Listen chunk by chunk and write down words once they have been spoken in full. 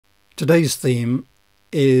Today's theme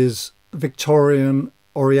is Victorian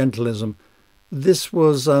Orientalism. This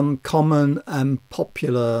was a common and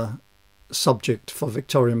popular subject for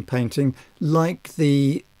Victorian painting, like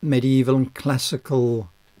the medieval and classical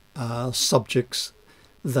subjects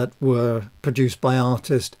that were produced by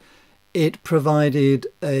artists. It provided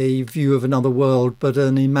a view of another world, but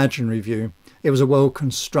an imaginary view. It was a world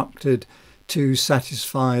constructed to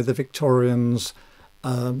satisfy the Victorians'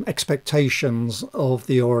 expectations of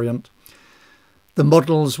the Orient. The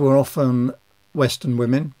models were often Western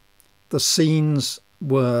women. The scenes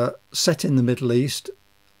were set in the Middle East,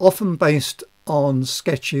 often based on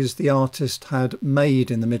sketches the artist had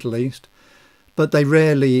made in the Middle East, but they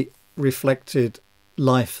rarely reflected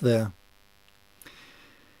life there.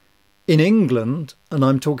 In England, and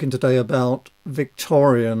I'm talking today about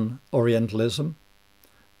Victorian Orientalism,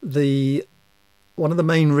 one of the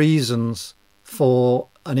main reasons for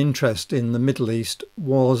an interest in the Middle East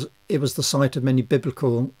was it was the site of many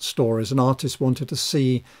biblical stories, and artists wanted to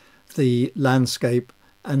see the landscape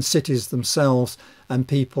and cities themselves, and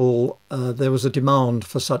people there was a demand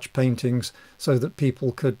for such paintings so that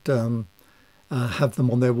people could have them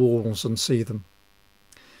on their walls and see them.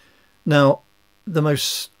 Now, the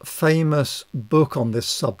most famous book on this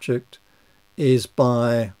subject is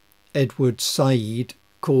by Edward Said,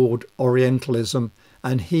 called Orientalism,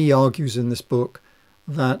 and he argues in this book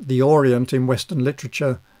that the Orient in Western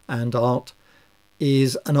literature and art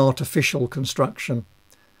is an artificial construction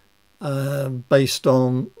based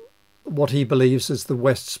on what he believes is the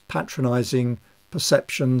West's patronising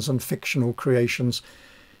perceptions and fictional creations.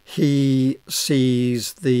 He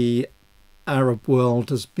sees the Arab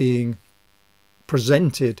world as being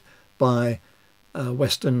presented by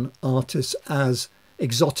Western artists as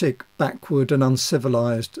exotic, backward and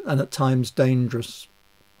uncivilized, and at times dangerous.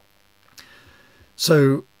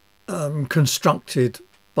 So constructed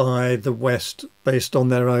by the West based on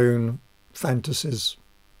their own fantasies.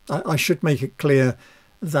 I should make it clear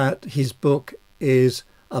that his book is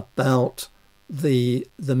about the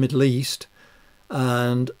Middle East,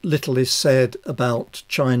 and little is said about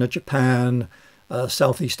China, Japan,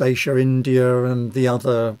 Southeast Asia, India and the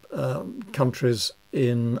other countries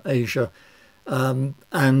in Asia.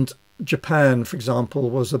 And Japan, for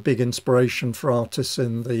example, was a big inspiration for artists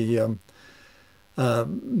in the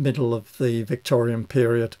middle of the Victorian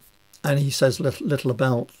period. And he says little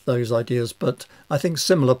about those ideas, but I think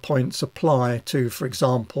similar points apply to, for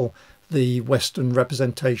example, the Western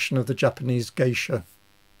representation of the Japanese geisha.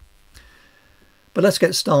 But let's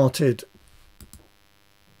get started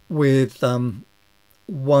with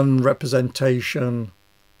one representation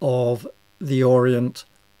of the Orient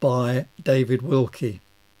by David Wilkie.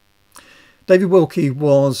 David Wilkie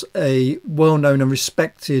was a well-known and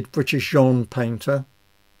respected British genre painter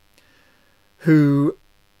who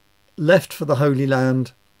left for the Holy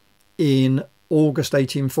Land in August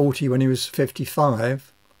 1840 when he was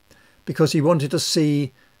 55, because he wanted to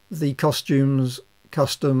see the costumes,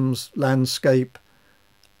 customs, landscape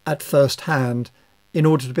at first hand in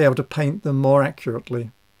order to be able to paint them more accurately.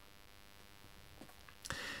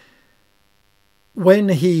 When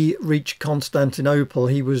he reached Constantinople,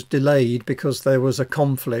 he was delayed because there was a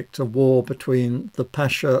conflict, a war between the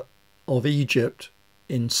Pasha of Egypt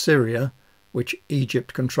in Syria, which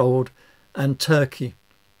Egypt controlled, and Turkey.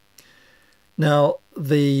 Now,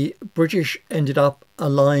 the British ended up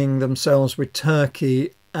allying themselves with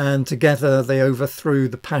Turkey, and together they overthrew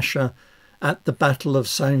the Pasha at the Battle of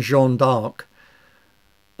Saint Jean d'Arc.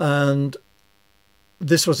 And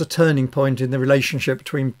this was a turning point in the relationship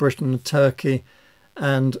between Britain and Turkey,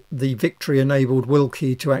 and the victory enabled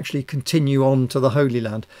Wilkie to actually continue on to the Holy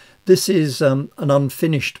Land. This is an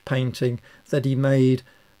unfinished painting that he made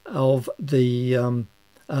of a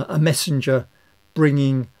messenger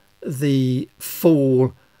bringing the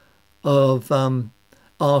fall of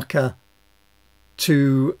Arca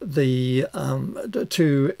to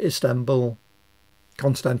Istanbul,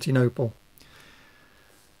 Constantinople.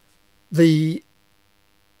 There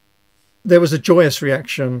was a joyous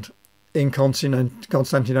reaction in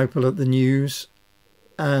Constantinople at the news,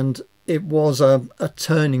 and it was a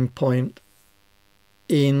turning point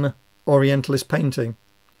in Orientalist painting.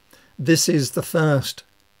 This is the first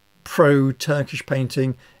pro-Turkish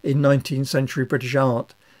painting in 19th century British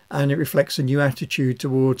art, and it reflects a new attitude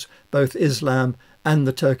towards both Islam and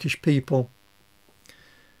the Turkish people.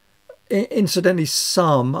 Incidentally,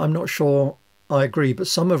 I'm not sure I agree, but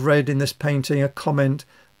some have read in this painting a comment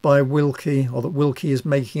by Wilkie, or that Wilkie is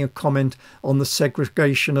making a comment on the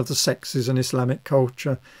segregation of the sexes in Islamic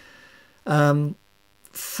culture. From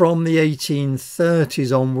the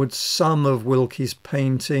 1830s onwards, some of Wilkie's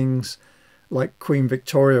paintings like Queen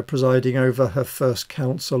Victoria presiding over her first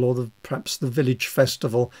council, or perhaps the village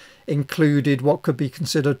festival, included what could be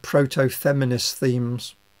considered proto-feminist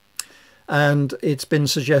themes. And it's been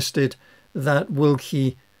suggested that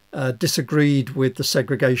Wilkie disagreed with the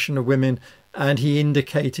segregation of women, and he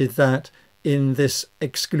indicated that in this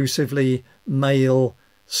exclusively male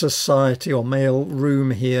society or male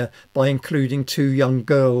room here by including two young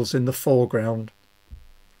girls in the foreground.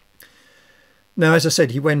 Now, as I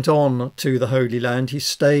said, he went on to the Holy Land. He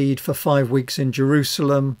stayed for 5 weeks in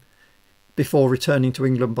Jerusalem before returning to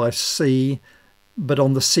England by sea. But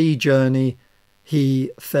on the sea journey,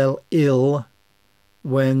 he fell ill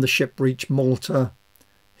when the ship reached Malta.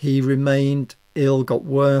 He remained ill, got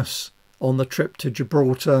worse on the trip to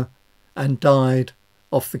Gibraltar, and died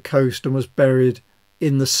off the coast and was buried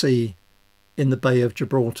in the sea in the Bay of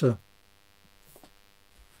Gibraltar.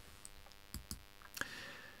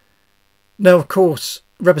 Now, of course,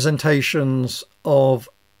 representations of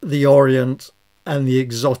the Orient and the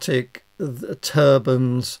exotic, the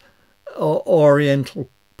turbans, or Oriental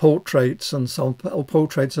portraits and so on, or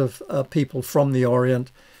portraits of people from the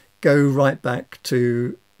Orient, go right back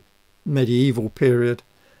to medieval period.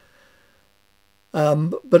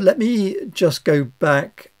 But let me just go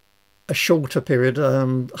back a shorter period,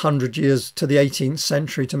 100 years, to the 18th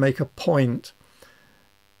century to make a point.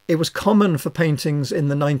 It was common for paintings in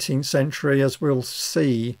the 19th century, as we'll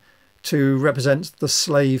see, to represent the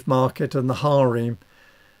slave market and the harem,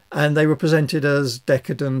 and they were presented as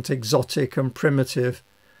decadent, exotic and primitive,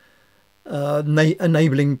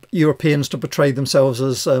 enabling Europeans to portray themselves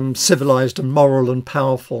as civilized and moral and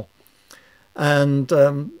powerful. And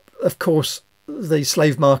of course, the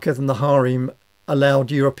slave market and the harem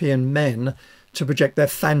allowed European men to project their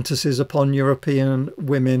fantasies upon European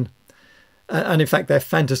women. And in fact, their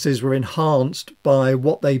fantasies were enhanced by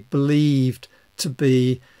what they believed to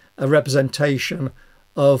be a representation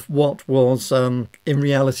of what was in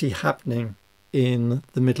reality happening in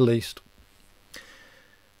the Middle East.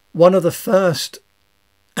 One of the first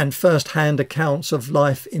and first-hand accounts of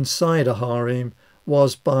life inside a harem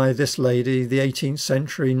was by this lady, the 18th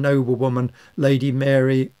century noblewoman, Lady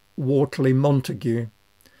Mary Wortley Montagu,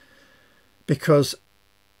 because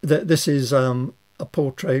this is a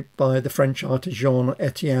portrait by the French artist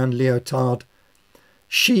Jean-Etienne Lyotard.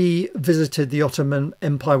 She visited the Ottoman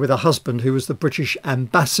Empire with her husband, who was the British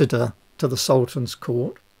ambassador to the Sultan's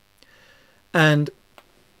court. And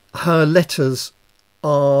her letters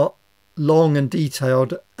are long and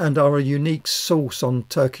detailed and are a unique source on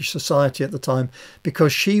Turkish society at the time,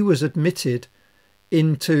 because she was admitted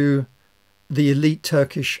into the elite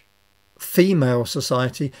Turkish female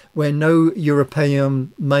society where no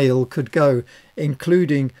European male could go,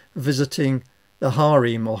 including visiting the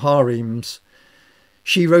harem or harems.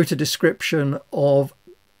 She wrote a description of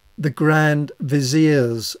the Grand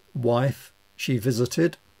Vizier's wife she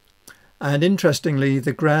visited. And interestingly,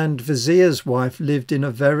 the Grand Vizier's wife lived in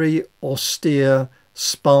a very austere,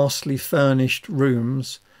 sparsely furnished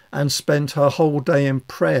rooms and spent her whole day in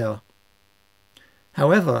prayer.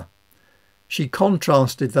 However, she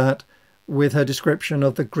contrasted that with her description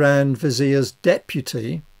of the Grand Vizier's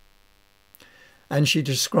deputy, and she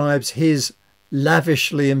describes his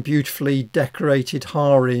lavishly and beautifully decorated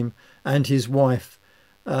harem and his wife.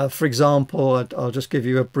 For example, I'll just give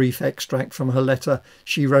you a brief extract from her letter.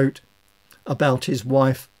 She wrote about his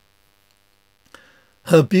wife: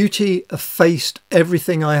 "Her beauty effaced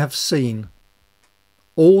everything I have seen,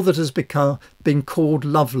 all that has been called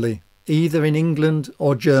lovely, either in England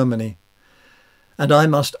or Germany. And I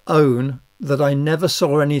must own that I never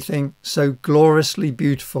saw anything so gloriously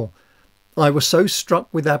beautiful. I was so struck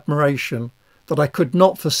with admiration that I could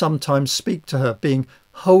not for some time speak to her, being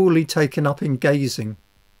wholly taken up in gazing.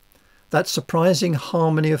 That surprising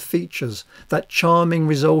harmony of features, that charming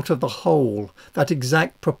result of the whole, that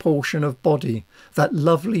exact proportion of body, that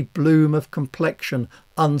lovely bloom of complexion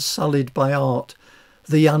unsullied by art,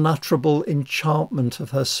 the unutterable enchantment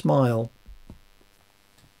of her smile."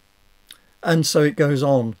 And so it goes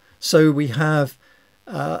on. So we have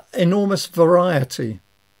enormous variety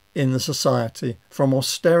in the society, from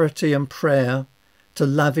austerity and prayer to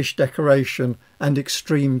lavish decoration and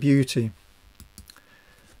extreme beauty.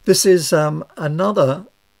 This is another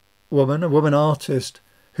woman, a woman artist,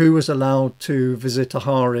 who was allowed to visit a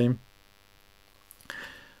harem.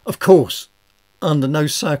 Of course, under no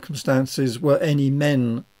circumstances were any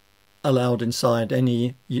men allowed inside,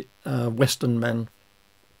 any Western men.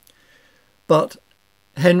 But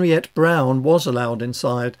Henriette Brown was allowed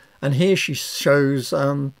inside, and here she shows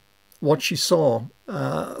what she saw.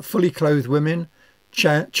 Fully clothed women,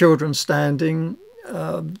 children standing,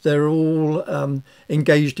 They're all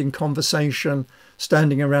engaged in conversation,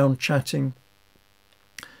 standing around chatting.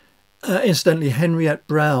 Incidentally, Henriette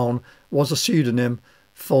Brown was a pseudonym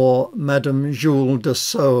for Madame Jules de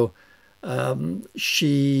Sceaux.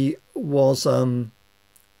 She was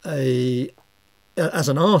as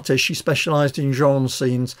an artist, she specialised in genre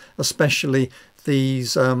scenes, especially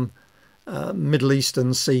these Middle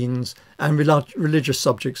Eastern scenes and religious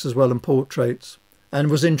subjects as well, and portraits, and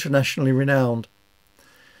was internationally renowned.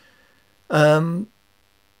 The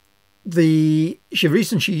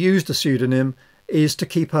reason she used a pseudonym is to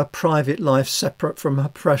keep her private life separate from her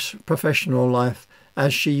professional life,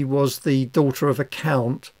 as she was the daughter of a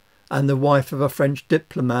count and the wife of a French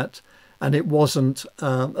diplomat, and it wasn't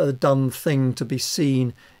a done thing to be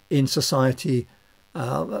seen in society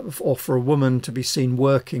or for a woman to be seen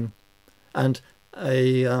working, and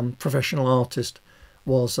a professional artist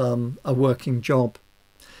was a working job.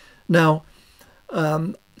 Now,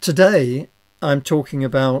 today I'm talking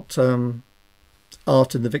about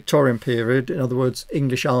art in the Victorian period, in other words,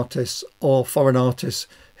 English artists or foreign artists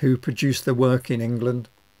who produced their work in England.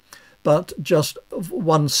 But just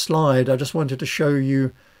one slide, I just wanted to show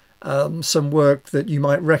you some work that you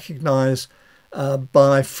might recognise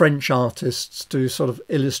by French artists to sort of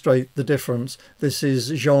illustrate the difference. This is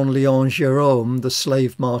Jean-Léon Gérôme, The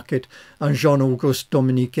Slave Market, and Jean-Auguste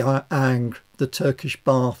Dominique Ingres, The Turkish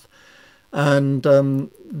Bath. And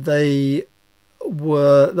they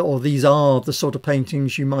were, or these are, the sort of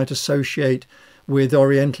paintings you might associate with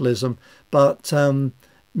Orientalism, but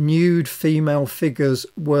nude female figures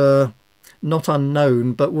were not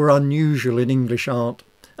unknown, but were unusual in English art.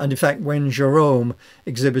 And in fact, when Gérôme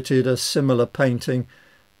exhibited a similar painting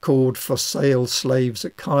called For Sale Slaves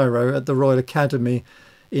at Cairo at the Royal Academy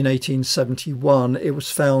in 1871, it was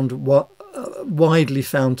found widely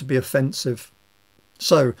found to be offensive.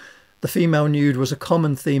 So the female nude was a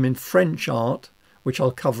common theme in French art, which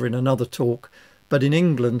I'll cover in another talk, but in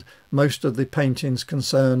England most of the paintings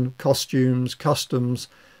concern costumes, customs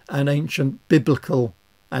and ancient biblical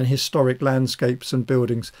and historic landscapes and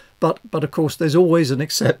buildings. But of course there's always an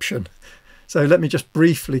exception. So let me just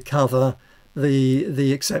briefly cover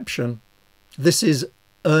the exception. This is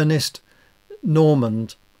Ernest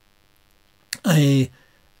Normand, a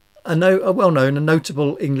well-known and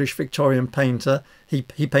notable English Victorian painter. He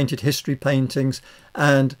painted history paintings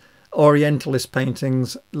and Orientalist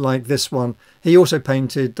paintings like this one. He also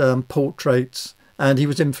painted portraits, and he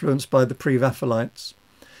was influenced by the Pre-Raphaelites.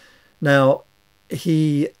 Now,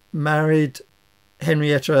 he married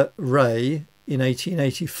Henrietta Ray in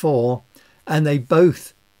 1884, and they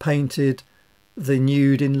both painted the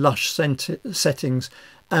nude in lush settings,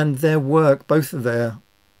 and their work, both of their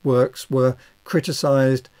works, were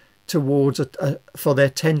criticised towards for their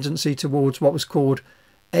tendency towards what was called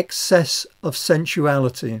excess of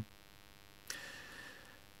sensuality.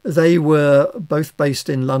 They were both based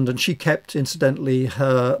in London. She kept, incidentally,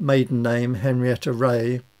 her maiden name, Henrietta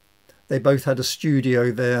Ray. They both had a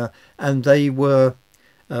studio there, and they were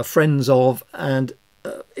friends of and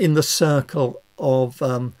in the circle of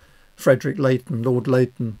Frederick Leighton, Lord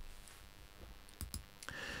Leighton.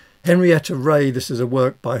 Henrietta Ray, this is a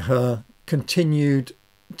work by her, continued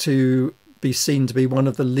to be seen to be one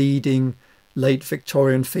of the leading late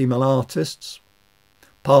Victorian female artists,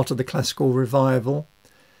 part of the classical revival,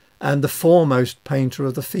 and the foremost painter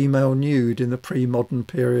of the female nude in the pre-modern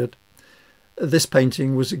period. This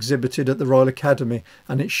painting was exhibited at the Royal Academy,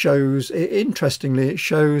 and it shows, interestingly, it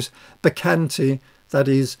shows Bacchante, that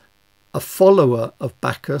is a follower of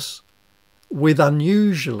Bacchus, with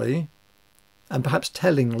unusually and perhaps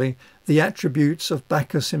tellingly the attributes of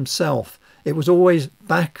Bacchus himself. It was always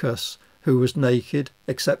Bacchus who was naked,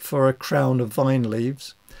 except for a crown of vine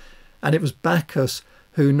leaves, and it was Bacchus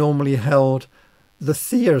who normally held the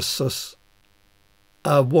thyrsus,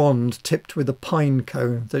 a wand tipped with a pine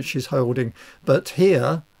cone that she's holding. But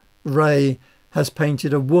here Ray has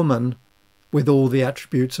painted a woman with all the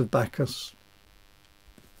attributes of Bacchus.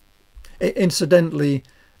 Incidentally,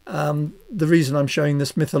 the reason I'm showing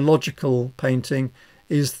this mythological painting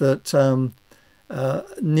is that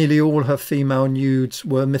nearly all her female nudes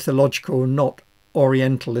were mythological, not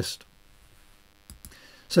Orientalist.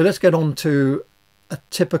 So let's get on to a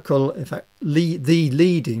typical, in fact, the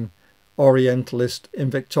leading Orientalist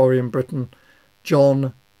in Victorian Britain,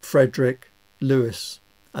 John Frederick Lewis.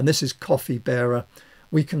 And this is Coffee Bearer.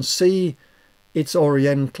 We can see it's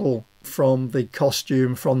Oriental from the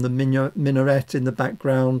costume, from the minaret in the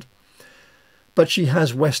background, but she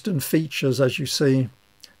has Western features, as you see.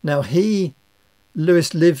 Now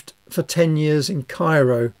Lewis lived for 10 years in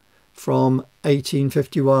Cairo from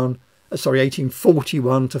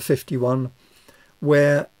 1841 to 51,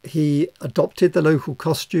 where he adopted the local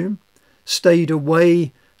costume, stayed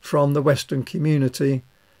away from the Western community,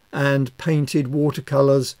 and painted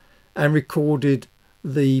watercolours and recorded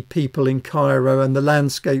the people in Cairo and the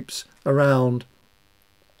landscapes around.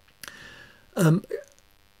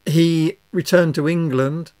 He returned to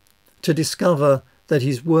England to discover that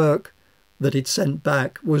his work that he'd sent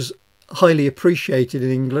back was highly appreciated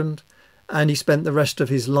in England, and he spent the rest of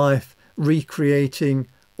his life recreating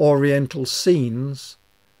Oriental scenes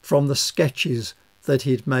from the sketches that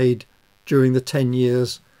he'd made during the 10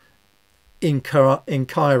 years in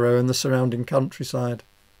Cairo and the surrounding countryside.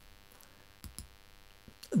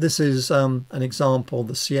 This is an example,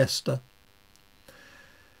 the siesta.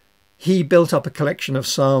 He built up a collection of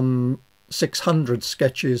some 600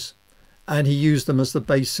 sketches, and he used them as the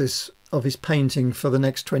basis of his painting for the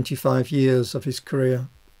next 25 years of his career.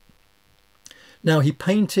 Now, he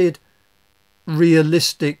painted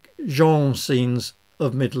realistic genre scenes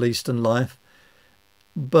of Middle Eastern life,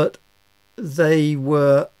 but they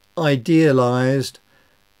were idealized.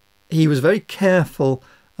 He was very careful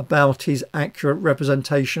about his accurate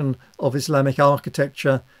representation of Islamic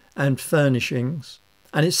architecture and furnishings,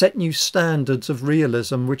 and it set new standards of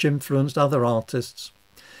realism which influenced other artists.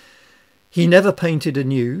 He never painted a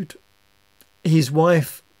nude. His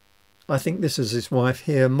wife, I think this is his wife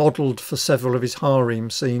here, modelled for several of his harem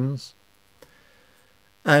scenes.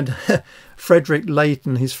 And Frederick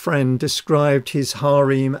Leighton, his friend, described his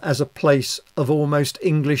harem as a place of almost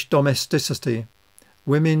English domesticity.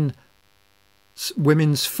 Women's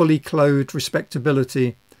fully clothed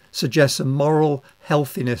respectability suggests a moral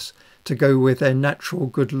healthiness to go with their natural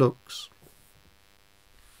good looks.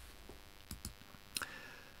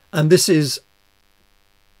 And this is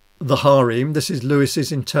the harem. This is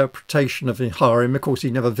Lewis's interpretation of the harem. Of course,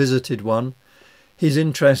 he never visited one. His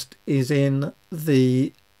interest is in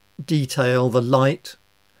the detail, the light,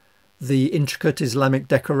 the intricate Islamic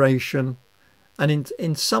decoration, and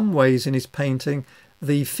in some ways in his painting,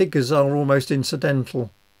 the figures are almost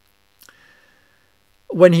incidental.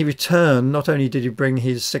 When he returned, not only did he bring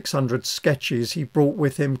his 600 sketches, he brought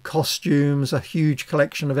with him costumes, a huge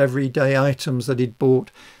collection of everyday items that he'd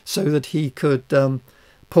bought so that he could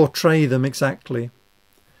portray them exactly.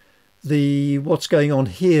 What's going on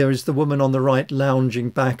here is the woman on the right lounging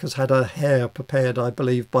back has had her hair prepared, I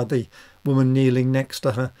believe, by the woman kneeling next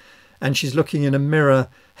to her. And she's looking in a mirror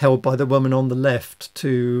held by the woman on the left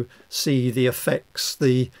to see the effects.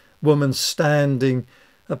 The woman standing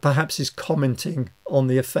perhaps is commenting on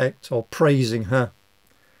the effect or praising her.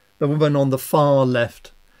 The woman on the far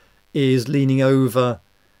left is leaning over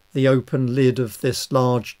the open lid of this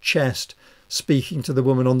large chest, speaking to the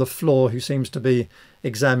woman on the floor who seems to be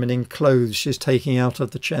examining clothes she's taking out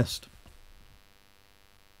of the chest.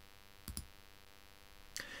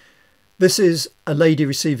 This is a lady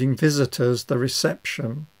receiving visitors, the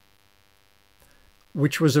reception,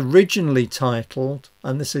 which was originally titled,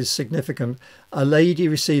 and this is significant, A Lady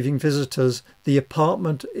Receiving Visitors, the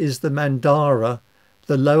Apartment is the Mandara,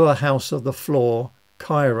 the Lower House of the Floor,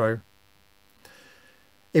 Cairo.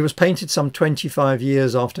 It was painted some 25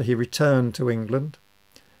 years after he returned to England,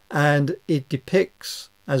 and it depicts,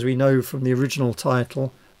 as we know from the original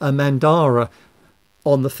title, a mandara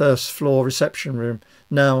on the first floor reception room.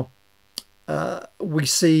 Now, we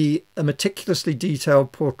see a meticulously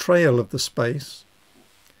detailed portrayal of the space,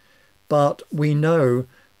 but we know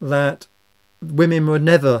that women were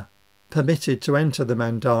never permitted to enter the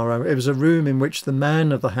mandara. It was a room in which the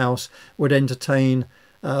man of the house would entertain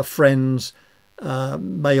friends,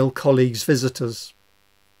 male colleagues, visitors.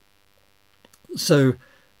 So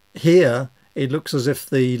here it looks as if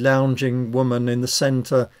the lounging woman in the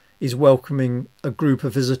centre is welcoming a group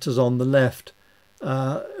of visitors on the left,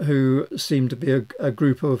 who seem to be a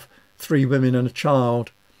group of 3 women and a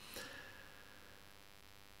child.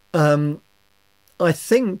 I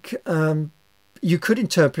think you could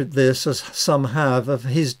interpret this, as some have, of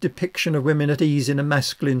his depiction of women at ease in a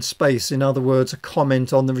masculine space. In other words, a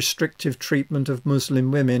comment on the restrictive treatment of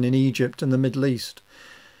Muslim women in Egypt and the Middle East.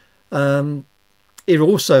 It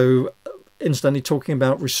also, incidentally, talking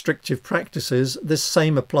about restrictive practices, this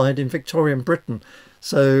same applied in Victorian Britain.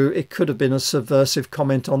 So it could have been a subversive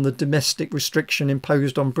comment on the domestic restriction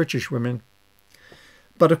imposed on British women.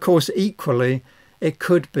 But of course, equally, it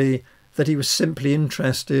could be that he was simply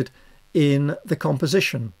interested in the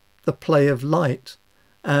composition, the play of light,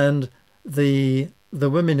 and the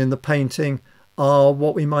women in the painting are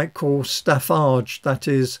what we might call staffage, that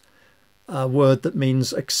is a word that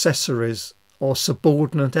means accessories or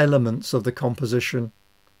subordinate elements of the composition.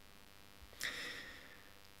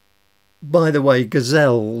 By the way,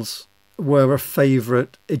 gazelles were a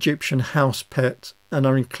favourite Egyptian house pet and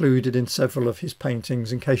are included in several of his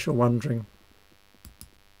paintings, in case you're wondering.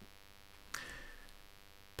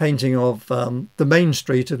 Painting of the main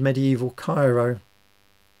street of medieval Cairo.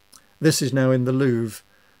 This is now in the Louvre.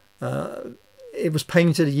 It was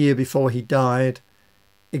painted a year before he died,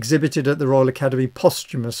 exhibited at the Royal Academy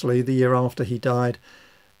posthumously the year after he died,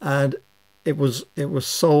 and it was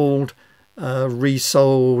sold,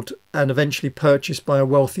 resold, and eventually purchased by a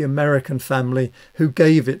wealthy American family who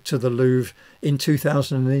gave it to the Louvre in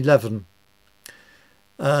 2011.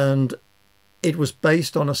 And it was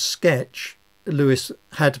based on a sketch Lewis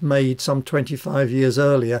had made some 25 years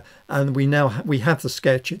earlier, and we have the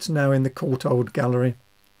sketch. It's now in the Courtauld Gallery.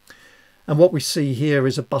 And what we see here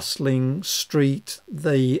is a bustling street.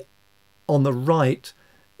 On the right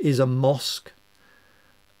is a mosque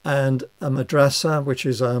and a madrasa, which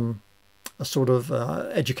is a sort of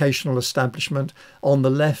educational establishment. On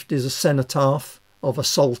the left is a cenotaph of a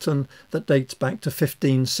sultan that dates back to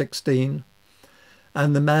 1516.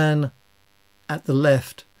 And the man at the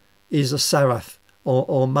left is a saraf,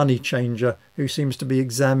 or money changer, who seems to be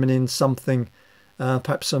examining something,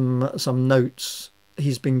 perhaps some notes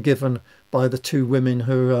he's been given by the two women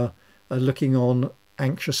who are looking on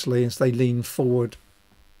anxiously as they lean forward.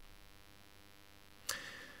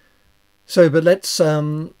 So, but let's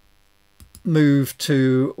move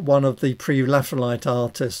to one of the pre-Raphaelite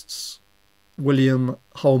artists, William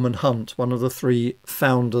Holman Hunt, one of the three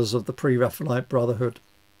founders of the pre-Raphaelite Brotherhood.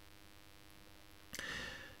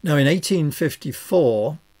 Now, in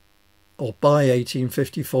 1854, or by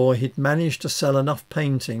 1854, he'd managed to sell enough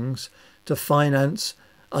paintings to finance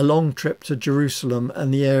a long trip to Jerusalem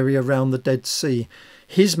and the area around the Dead Sea.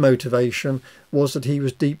 His motivation was that he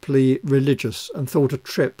was deeply religious and thought a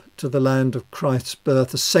trip to the land of Christ's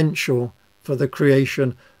birth essential for the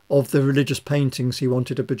creation of the religious paintings he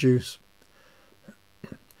wanted to produce.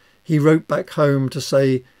 He wrote back home to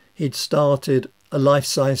say he'd started a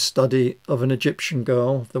life-size study of an Egyptian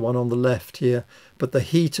girl, the one on the left here, but the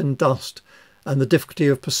heat and dust and the difficulty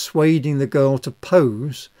of persuading the girl to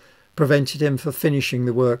pose prevented him from finishing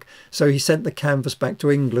the work. So he sent the canvas back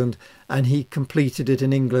to England and he completed it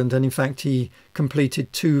in England. And in fact, he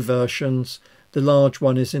completed two versions. The large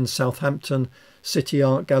one is in Southampton City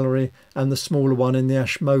Art Gallery and the smaller one in the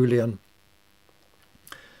Ashmolean.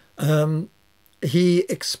 He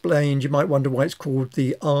explained, you might wonder why it's called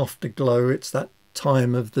the afterglow. It's that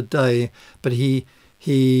time of the day, but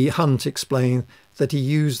Hunt explained that he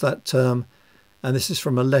used that term, and this is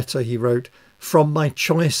from a letter he wrote, from my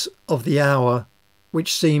choice of the hour,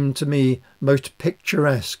 which seemed to me most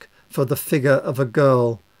picturesque for the figure of a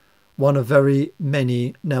girl, one of very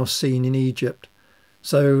many now seen in Egypt.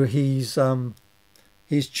 So he's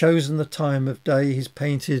chosen the time of day. He's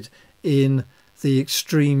painted in the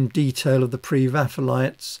extreme detail of the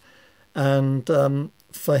pre-Raphaelites, and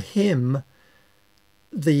for him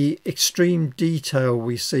the extreme detail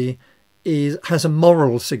we see has a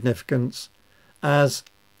moral significance, as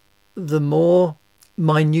the more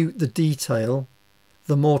minute the detail,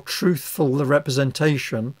 the more truthful the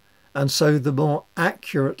representation, and so the more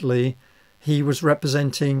accurately he was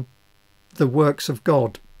representing the works of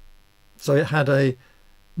God. So it had a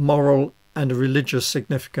moral and a religious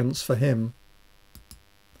significance for him.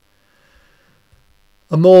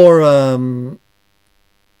 A more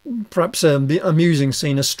perhaps amusing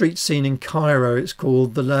scene, a street scene in Cairo, it's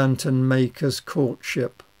called The Lantern Maker's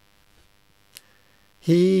Courtship.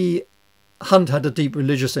 Hunt had a deep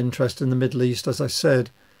religious interest in the Middle East, as I said.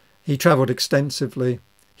 He travelled extensively.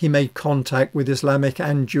 He made contact with Islamic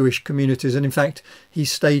and Jewish communities, and in fact he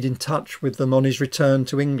stayed in touch with them on his return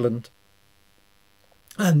to England.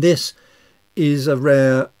 And this is a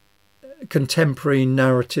rare contemporary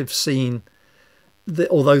narrative scene,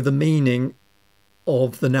 although the meaning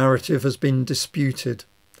of the narrative has been disputed.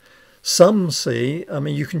 Some see, I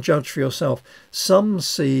mean, you can judge for yourself, some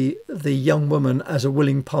see the young woman as a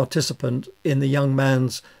willing participant in the young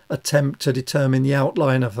man's attempt to determine the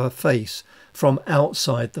outline of her face from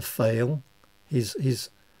outside the veil. He's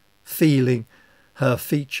feeling her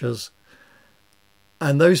features.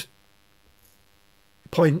 And those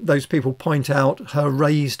people point out her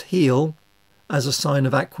raised heel as a sign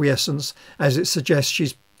of acquiescence, as it suggests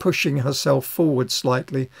she's pushing herself forward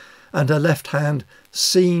slightly, and her left hand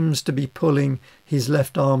seems to be pulling his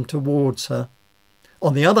left arm towards her.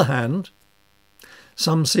 On the other hand,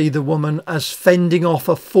 some see the woman as fending off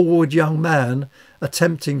a forward young man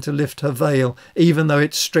attempting to lift her veil, even though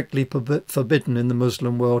it's strictly forbidden in the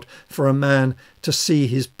Muslim world for a man to see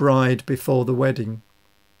his bride before the wedding.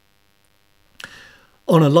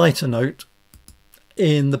 On a lighter note,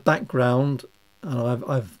 in the background, and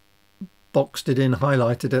I've boxed it in,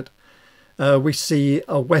 highlighted it. We see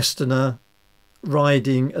a Westerner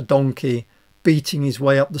riding a donkey, beating his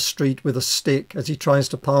way up the street with a stick as he tries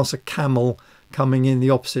to pass a camel coming in the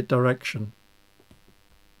opposite direction.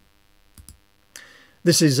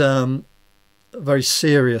 This is a very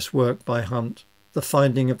serious work by Hunt, The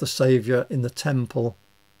Finding of the Saviour in the Temple,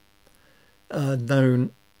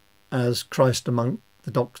 known as Christ Among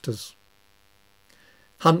the Doctors.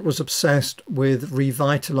 Hunt was obsessed with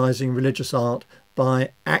revitalising religious art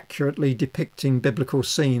by accurately depicting biblical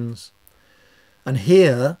scenes. And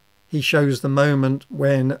here he shows the moment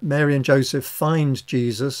when Mary and Joseph find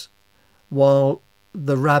Jesus while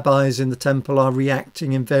the rabbis in the temple are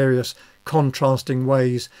reacting in various contrasting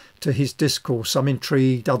ways to his discourse, some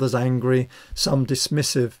intrigued, others angry, some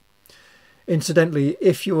dismissive. Incidentally,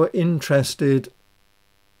 if you are interested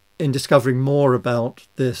in discovering more about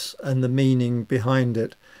this and the meaning behind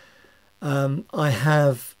it, I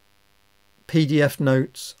have PDF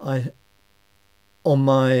notes on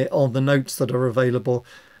the notes that are available,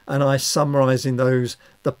 and I summarise in those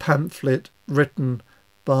the pamphlet written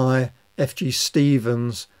by F.G.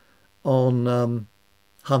 Stevens on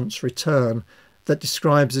Hunt's return that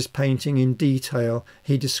describes this painting in detail.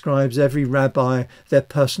 He describes every rabbi, their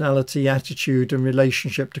personality, attitude and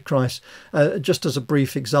relationship to Christ. Just as a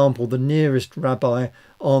brief example, the nearest rabbi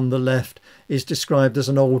on the left is described as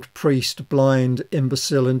an old priest, blind,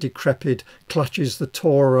 imbecile and decrepit, clutches the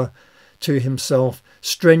Torah to himself,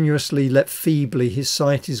 strenuously yet feebly, his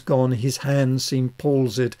sight is gone, his hands seem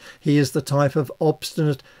palsied. He is the type of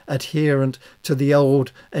obstinate adherent to the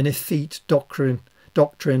old and effete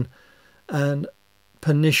doctrine and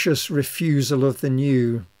pernicious refusal of the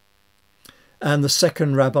new. And the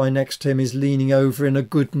second rabbi next to him is leaning over in a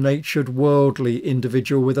good-natured, worldly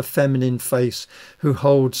individual with a feminine face who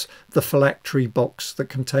holds the phylactery box that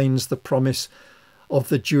contains the promise of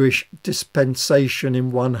the Jewish dispensation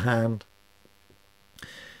in one hand.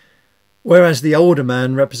 Whereas the older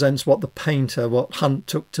man represents what Hunt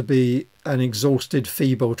took to be an exhausted,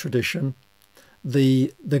 feeble tradition,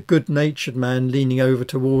 the good-natured man leaning over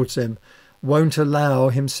towards him won't allow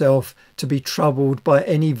himself to be troubled by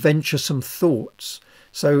any venturesome thoughts.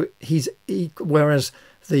 So whereas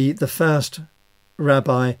the first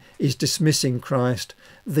rabbi is dismissing Christ,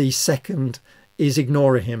 the second is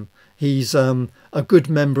ignoring him. He's a good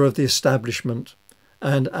member of the establishment,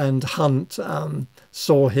 and Hunt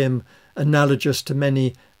saw him analogous to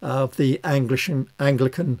many of the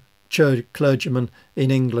Anglican clergymen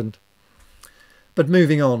in England. But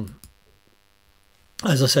moving on,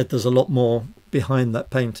 as I said, there's a lot more behind that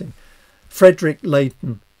painting. Frederick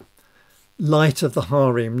Leighton, Light of the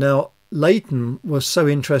Harem. Now, Leighton was so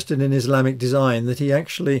interested in Islamic design that he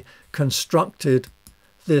actually constructed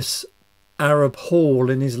this Arab hall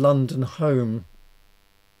in his London home.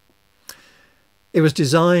 It was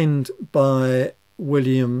designed by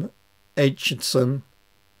William Aitchison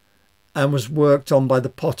and was worked on by the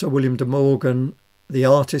potter William de Morgan, the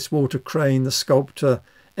artist Walter Crane, the sculptor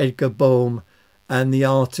Edgar Bohm, and the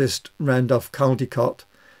artist Randolph Caldecott.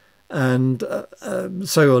 And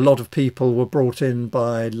so a lot of people were brought in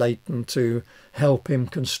by Leighton to help him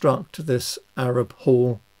construct this Arab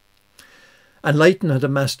hall. And Leighton had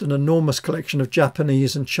amassed an enormous collection of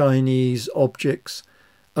Japanese and Chinese objects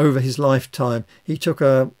over his lifetime. He took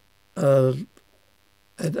an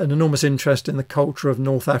enormous interest in the culture of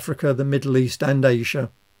North Africa, the Middle East and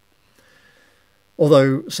Asia.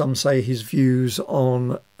 Although some say his views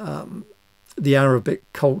on the Arabic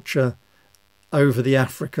culture over the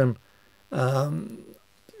African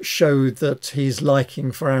showed that his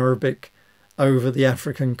liking for Arabic over the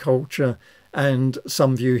African culture, and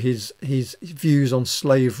some view his views on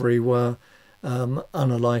slavery were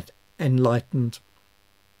enlightened.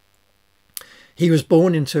 He was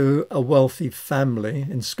born into a wealthy family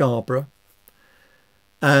in Scarborough,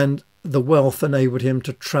 and the wealth enabled him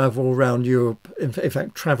to travel around Europe, in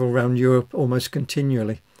fact travel around Europe almost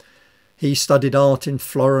continually. He studied art in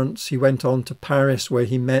Florence. He went on to Paris, where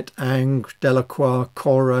he met Ingres, Delacroix,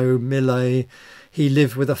 Corot, Millet. He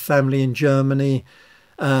lived with a family in Germany.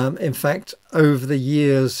 In fact, over the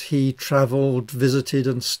years, he travelled, visited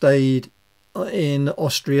and stayed in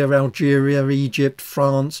Austria, Algeria, Egypt,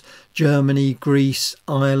 France, Germany, Greece,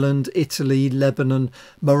 Ireland, Italy, Lebanon,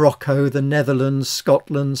 Morocco, the Netherlands,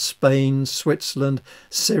 Scotland, Spain, Switzerland,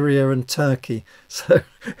 Syria and Turkey. So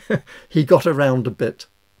he got around a bit.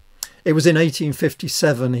 It was in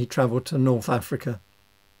 1857 he travelled to North Africa.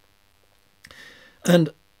 And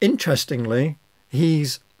interestingly,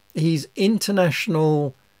 his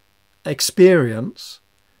international experience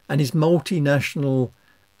and his multinational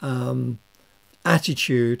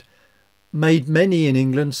attitude made many in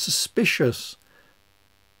England suspicious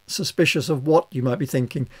of what, you might be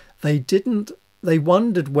thinking. They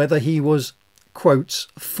wondered whether he was, quotes,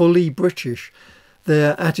 fully British.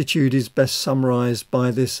 Their attitude is best summarised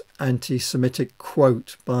by this anti-Semitic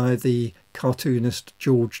quote by the cartoonist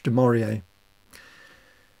George du Maurier.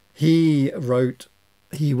 He wrote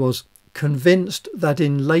he was convinced that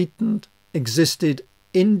in Leighton existed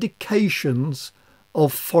indications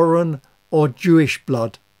of foreign or Jewish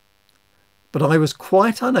blood, but I was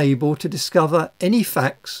quite unable to discover any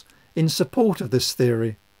facts in support of this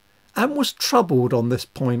theory, and was troubled on this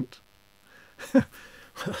point.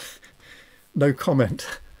 No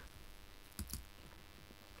comment.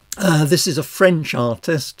 This is a French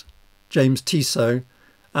artist, James Tissot,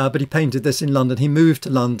 but he painted this in London. He moved to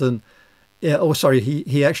London.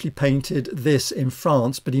 He actually painted this in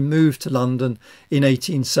France, but he moved to London in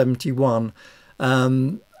 1871.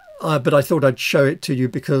 But I thought I'd show it to you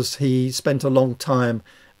because he spent a long time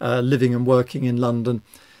living and working in London.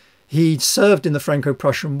 He served in the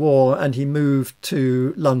Franco-Prussian War, and he moved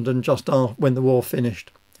to London just when the war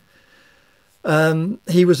finished.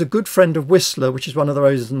 He was a good friend of Whistler, which is one of the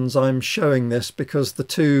reasons I'm showing this, because the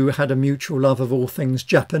two had a mutual love of all things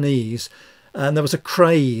Japanese, and there was a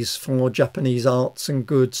craze for Japanese arts and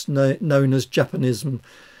goods known as Japanism,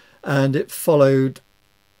 and it followed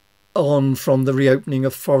on from the reopening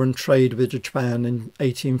of foreign trade with Japan in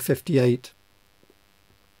 1858.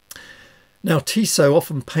 Now, Tissot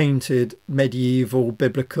often painted medieval,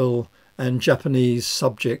 biblical and Japanese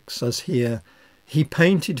subjects, as here. He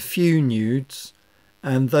painted few nudes,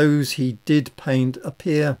 and those he did paint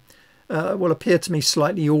appear to me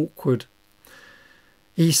slightly awkward.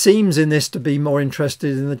 He seems in this to be more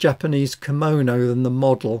interested in the Japanese kimono than the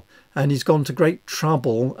model, and he's gone to great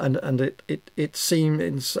trouble, and it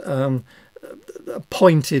seems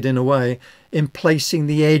pointed in a way, in placing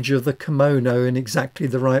the edge of the kimono in exactly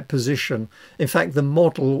the right position. In fact, the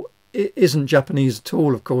model isn't Japanese at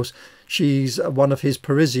all, of course. She's one of his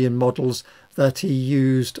Parisian models that he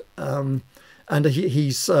used, and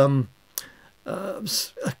he's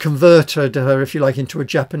converted her, if you like, into a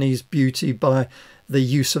Japanese beauty by the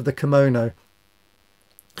use of the kimono.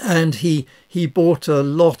 And he bought a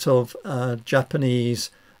lot of Japanese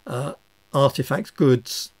artifacts,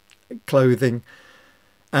 goods, clothing,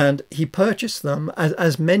 and he purchased them,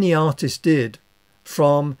 as many artists did,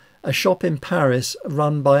 from a shop in Paris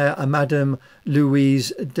run by a Madame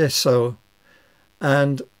Louise Dessau.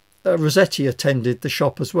 And Rossetti attended the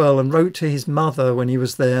shop as well, and wrote to his mother when he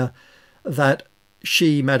was there that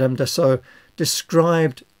she, Madame Dessau,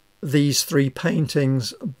 described these three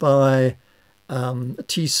paintings by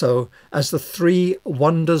Tissot as the three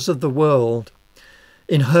wonders of the world,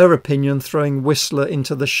 in her opinion throwing Whistler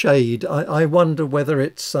into the shade. I wonder whether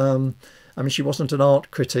it's, I mean, she wasn't an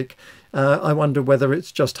art critic, I wonder whether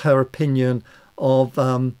it's just her opinion of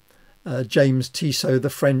James Tissot, the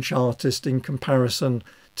French artist, in comparison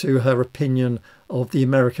to her opinion of the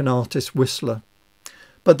American artist Whistler.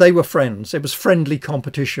 But they were friends. It was friendly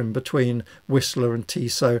competition between Whistler and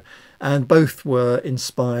Tissot, and both were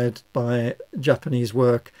inspired by Japanese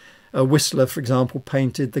work. Whistler, for example,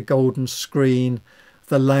 painted the Golden Screen,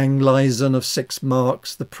 the Langleysen of 6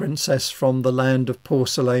 marks, the Princess from the Land of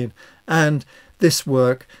Porcelain, and this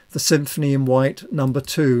work, the Symphony in White No.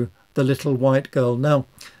 2, the Little White Girl. Now,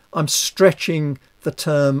 I'm stretching the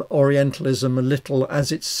term Orientalism a little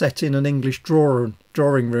as it's set in an English drawing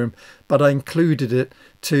room, but I included it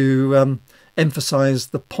to emphasise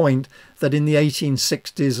the point that in the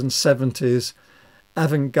 1860s and 70s,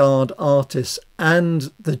 avant-garde artists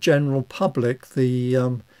and the general public,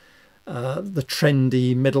 the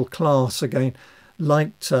trendy middle class again,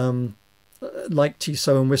 like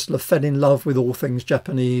Tissot and Whistler, fell in love with all things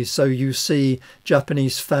Japanese. So you see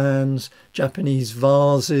Japanese fans, Japanese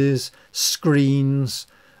vases, screens,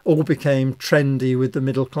 all became trendy with the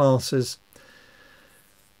middle classes.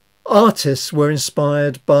 Artists were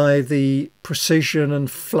inspired by the precision and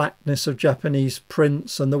flatness of Japanese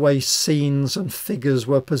prints and the way scenes and figures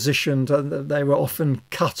were positioned, and they were often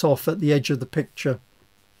cut off at the edge of the picture.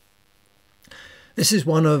 This is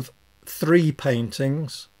one of 3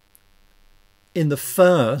 paintings. In the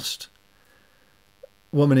first,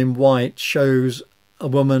 Woman in White shows a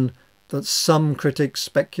woman that some critics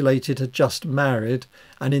speculated had just married,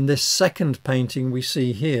 and in this second painting we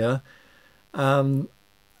see here,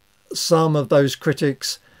 some of those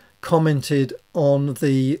critics commented on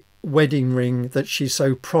the wedding ring that she's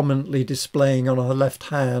so prominently displaying on her left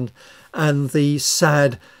hand, and the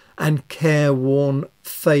sad and careworn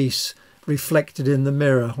face reflected in the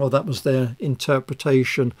mirror. Well, that was their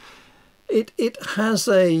interpretation. It has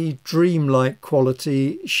a dreamlike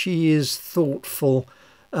quality. She is thoughtful,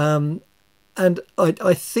 and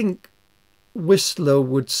I think Whistler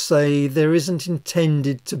would say there isn't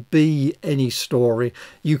intended to be any story.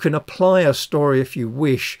 You can apply a story if you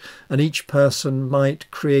wish, and each person might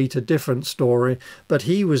create a different story, but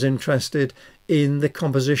he was interested in the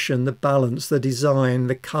composition, the balance, the design,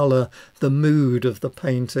 the colour, the mood of the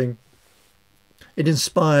painting. It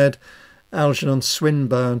inspired Algernon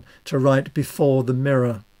Swinburne to write Before the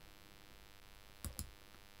Mirror.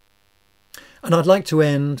 And I'd like to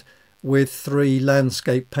end with 3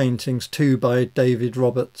 landscape paintings, 2 by David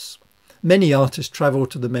Roberts. Many artists travelled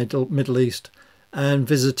to the Middle East and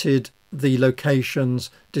visited the locations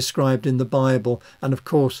described in the Bible. And of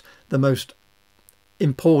course, the most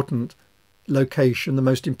important location, the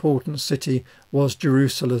most important city was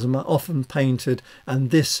Jerusalem, often painted. And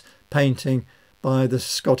this painting by the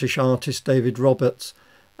Scottish artist David Roberts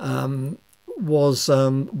was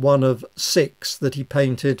one of 6 that he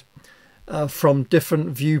painted from different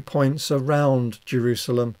viewpoints around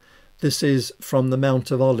Jerusalem. This is from the Mount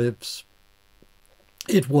of Olives.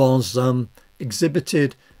 It was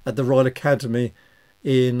exhibited at the Royal Academy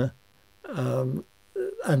in,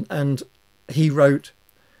 and he wrote,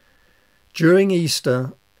 "During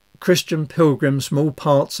Easter, Christian pilgrims from all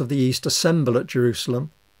parts of the East assemble at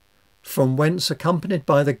Jerusalem, from whence, accompanied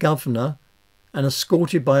by the governor and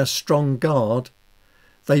escorted by a strong guard,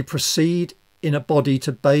 they proceed in a body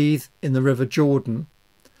to bathe in the River Jordan.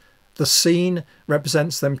 The scene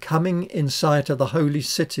represents them coming in sight of the holy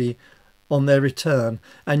city on their return,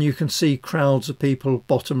 and you can see crowds of people,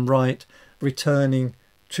 bottom right, returning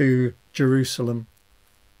to Jerusalem."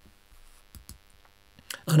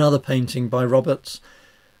 Another painting by Roberts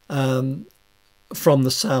from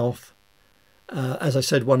the south, as I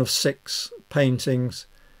said, one of 6 paintings.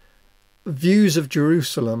 Views of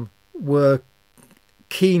Jerusalem were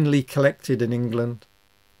keenly collected in England.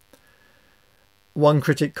 One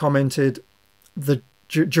critic commented, "The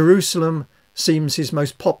Jerusalem seems his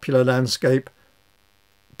most popular landscape,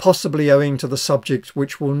 possibly owing to the subject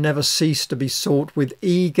which will never cease to be sought with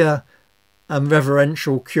eager and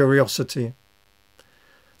reverential curiosity."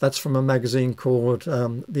 That's from a magazine called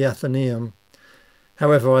The Athenaeum.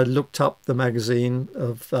 However, I looked up the magazine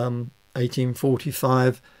of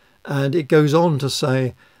 1845, and it goes on to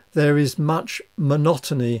say, "There is much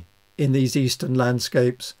monotony in these eastern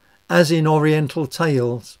landscapes, as in Oriental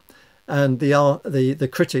tales." And the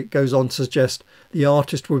critic goes on to suggest the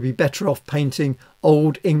artist would be better off painting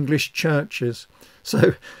old English churches.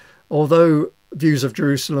 So, although views of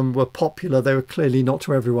Jerusalem were popular, they were clearly not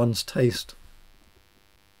to everyone's taste.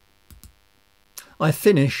 I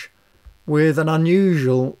finish with an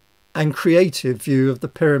unusual and creative view of the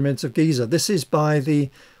pyramids of Giza. This is by the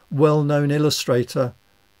well-known illustrator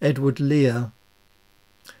Edward Lear.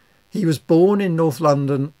 He was born in North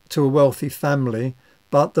London to a wealthy family,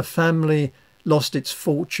 but the family lost its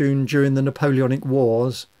fortune during the Napoleonic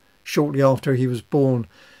Wars shortly after he was born.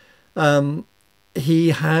 He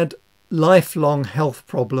had lifelong health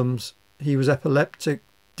problems. He was epileptic,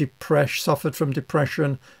 suffered from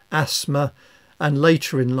depression, asthma, and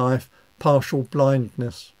later in life, partial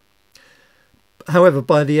blindness. However,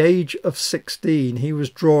 by the age of 16, he was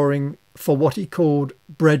drawing for what he called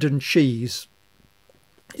bread and cheese.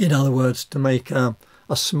 In other words, to make a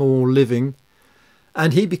small living.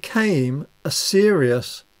 And he became a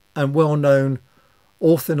serious and well-known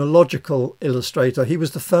ornithological illustrator. He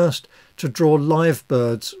was the first to draw live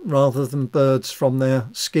birds rather than birds from their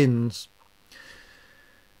skins.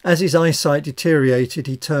 As his eyesight deteriorated,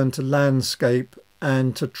 he turned to landscape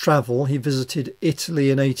and to travel. He visited Italy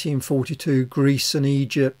in 1842, Greece and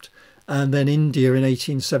Egypt, and then India in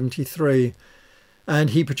 1873.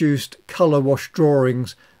 And he produced colour wash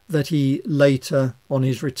drawings that he later, on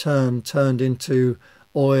his return, turned into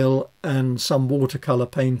oil and some watercolour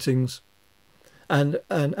paintings. And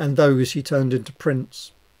those he turned into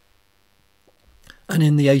prints. And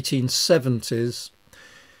in the 1870s,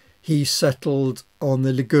 he settled on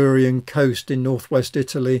the Ligurian coast in northwest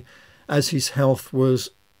Italy. As his health was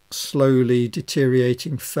slowly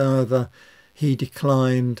deteriorating further, he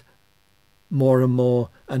declined more and more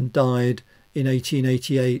and died in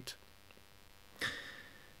 1888.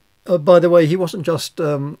 By the way, he wasn't just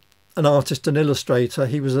an artist and illustrator.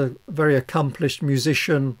 He was a very accomplished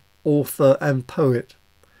musician, author and poet.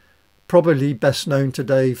 Probably best known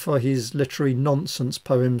today for his literary nonsense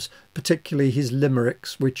poems, particularly his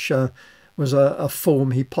limericks, which was a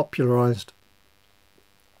form he popularised.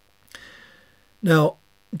 Now,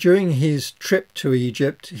 during his trip to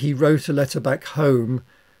Egypt, he wrote a letter back home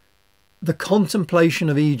the contemplation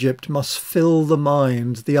of Egypt must fill the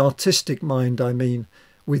mind, the artistic mind, I mean,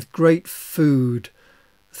 with great food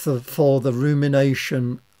for the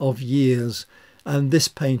rumination of years. And this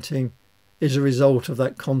painting is a result of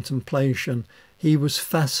that contemplation. He was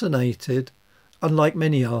fascinated, unlike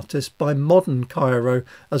many artists, by modern Cairo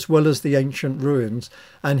as well as the ancient ruins.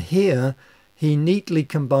 And here he neatly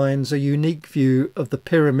combines a unique view of the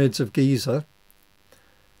pyramids of Giza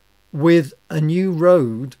with a new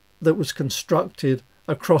road that was constructed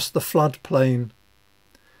across the floodplain.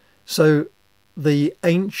 So the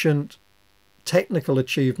ancient technical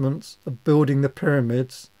achievements of building the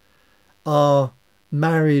pyramids are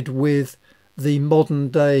married with the modern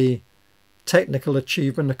day technical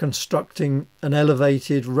achievement of constructing an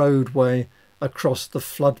elevated roadway across the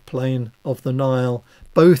floodplain of the Nile.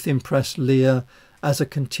 Both impress Lear as a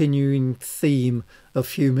continuing theme of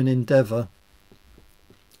human endeavour.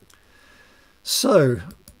 So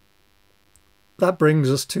that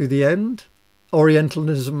brings us to the end.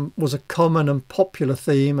 Orientalism was a common and popular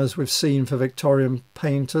theme, as we've seen, for Victorian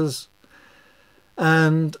painters,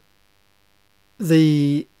 and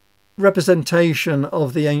the representation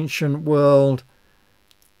of the ancient world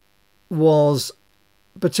was,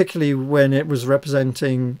 particularly when it was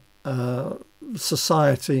representing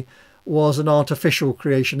society, was an artificial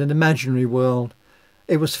creation, an imaginary world.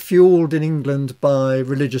 It was fueled in England by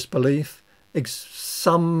religious belief,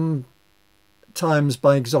 sometimes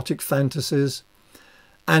by exotic fantasies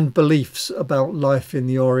and beliefs about life in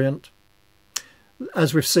the Orient.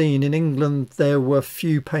 As we've seen, in England there were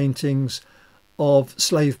few paintings of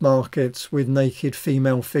slave markets with naked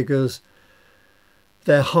female figures.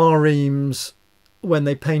 Their harems, when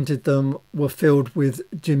they painted them, were filled with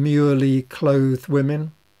demurely clothed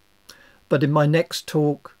women. But in my next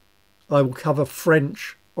talk I will cover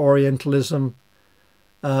French Orientalism,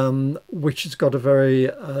 which has got a very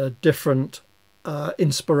different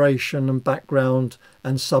inspiration and background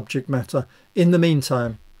and subject matter. In the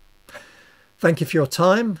meantime, thank you for your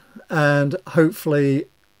time, and hopefully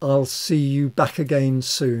I'll see you back again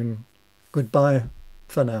soon. Goodbye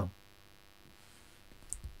for now.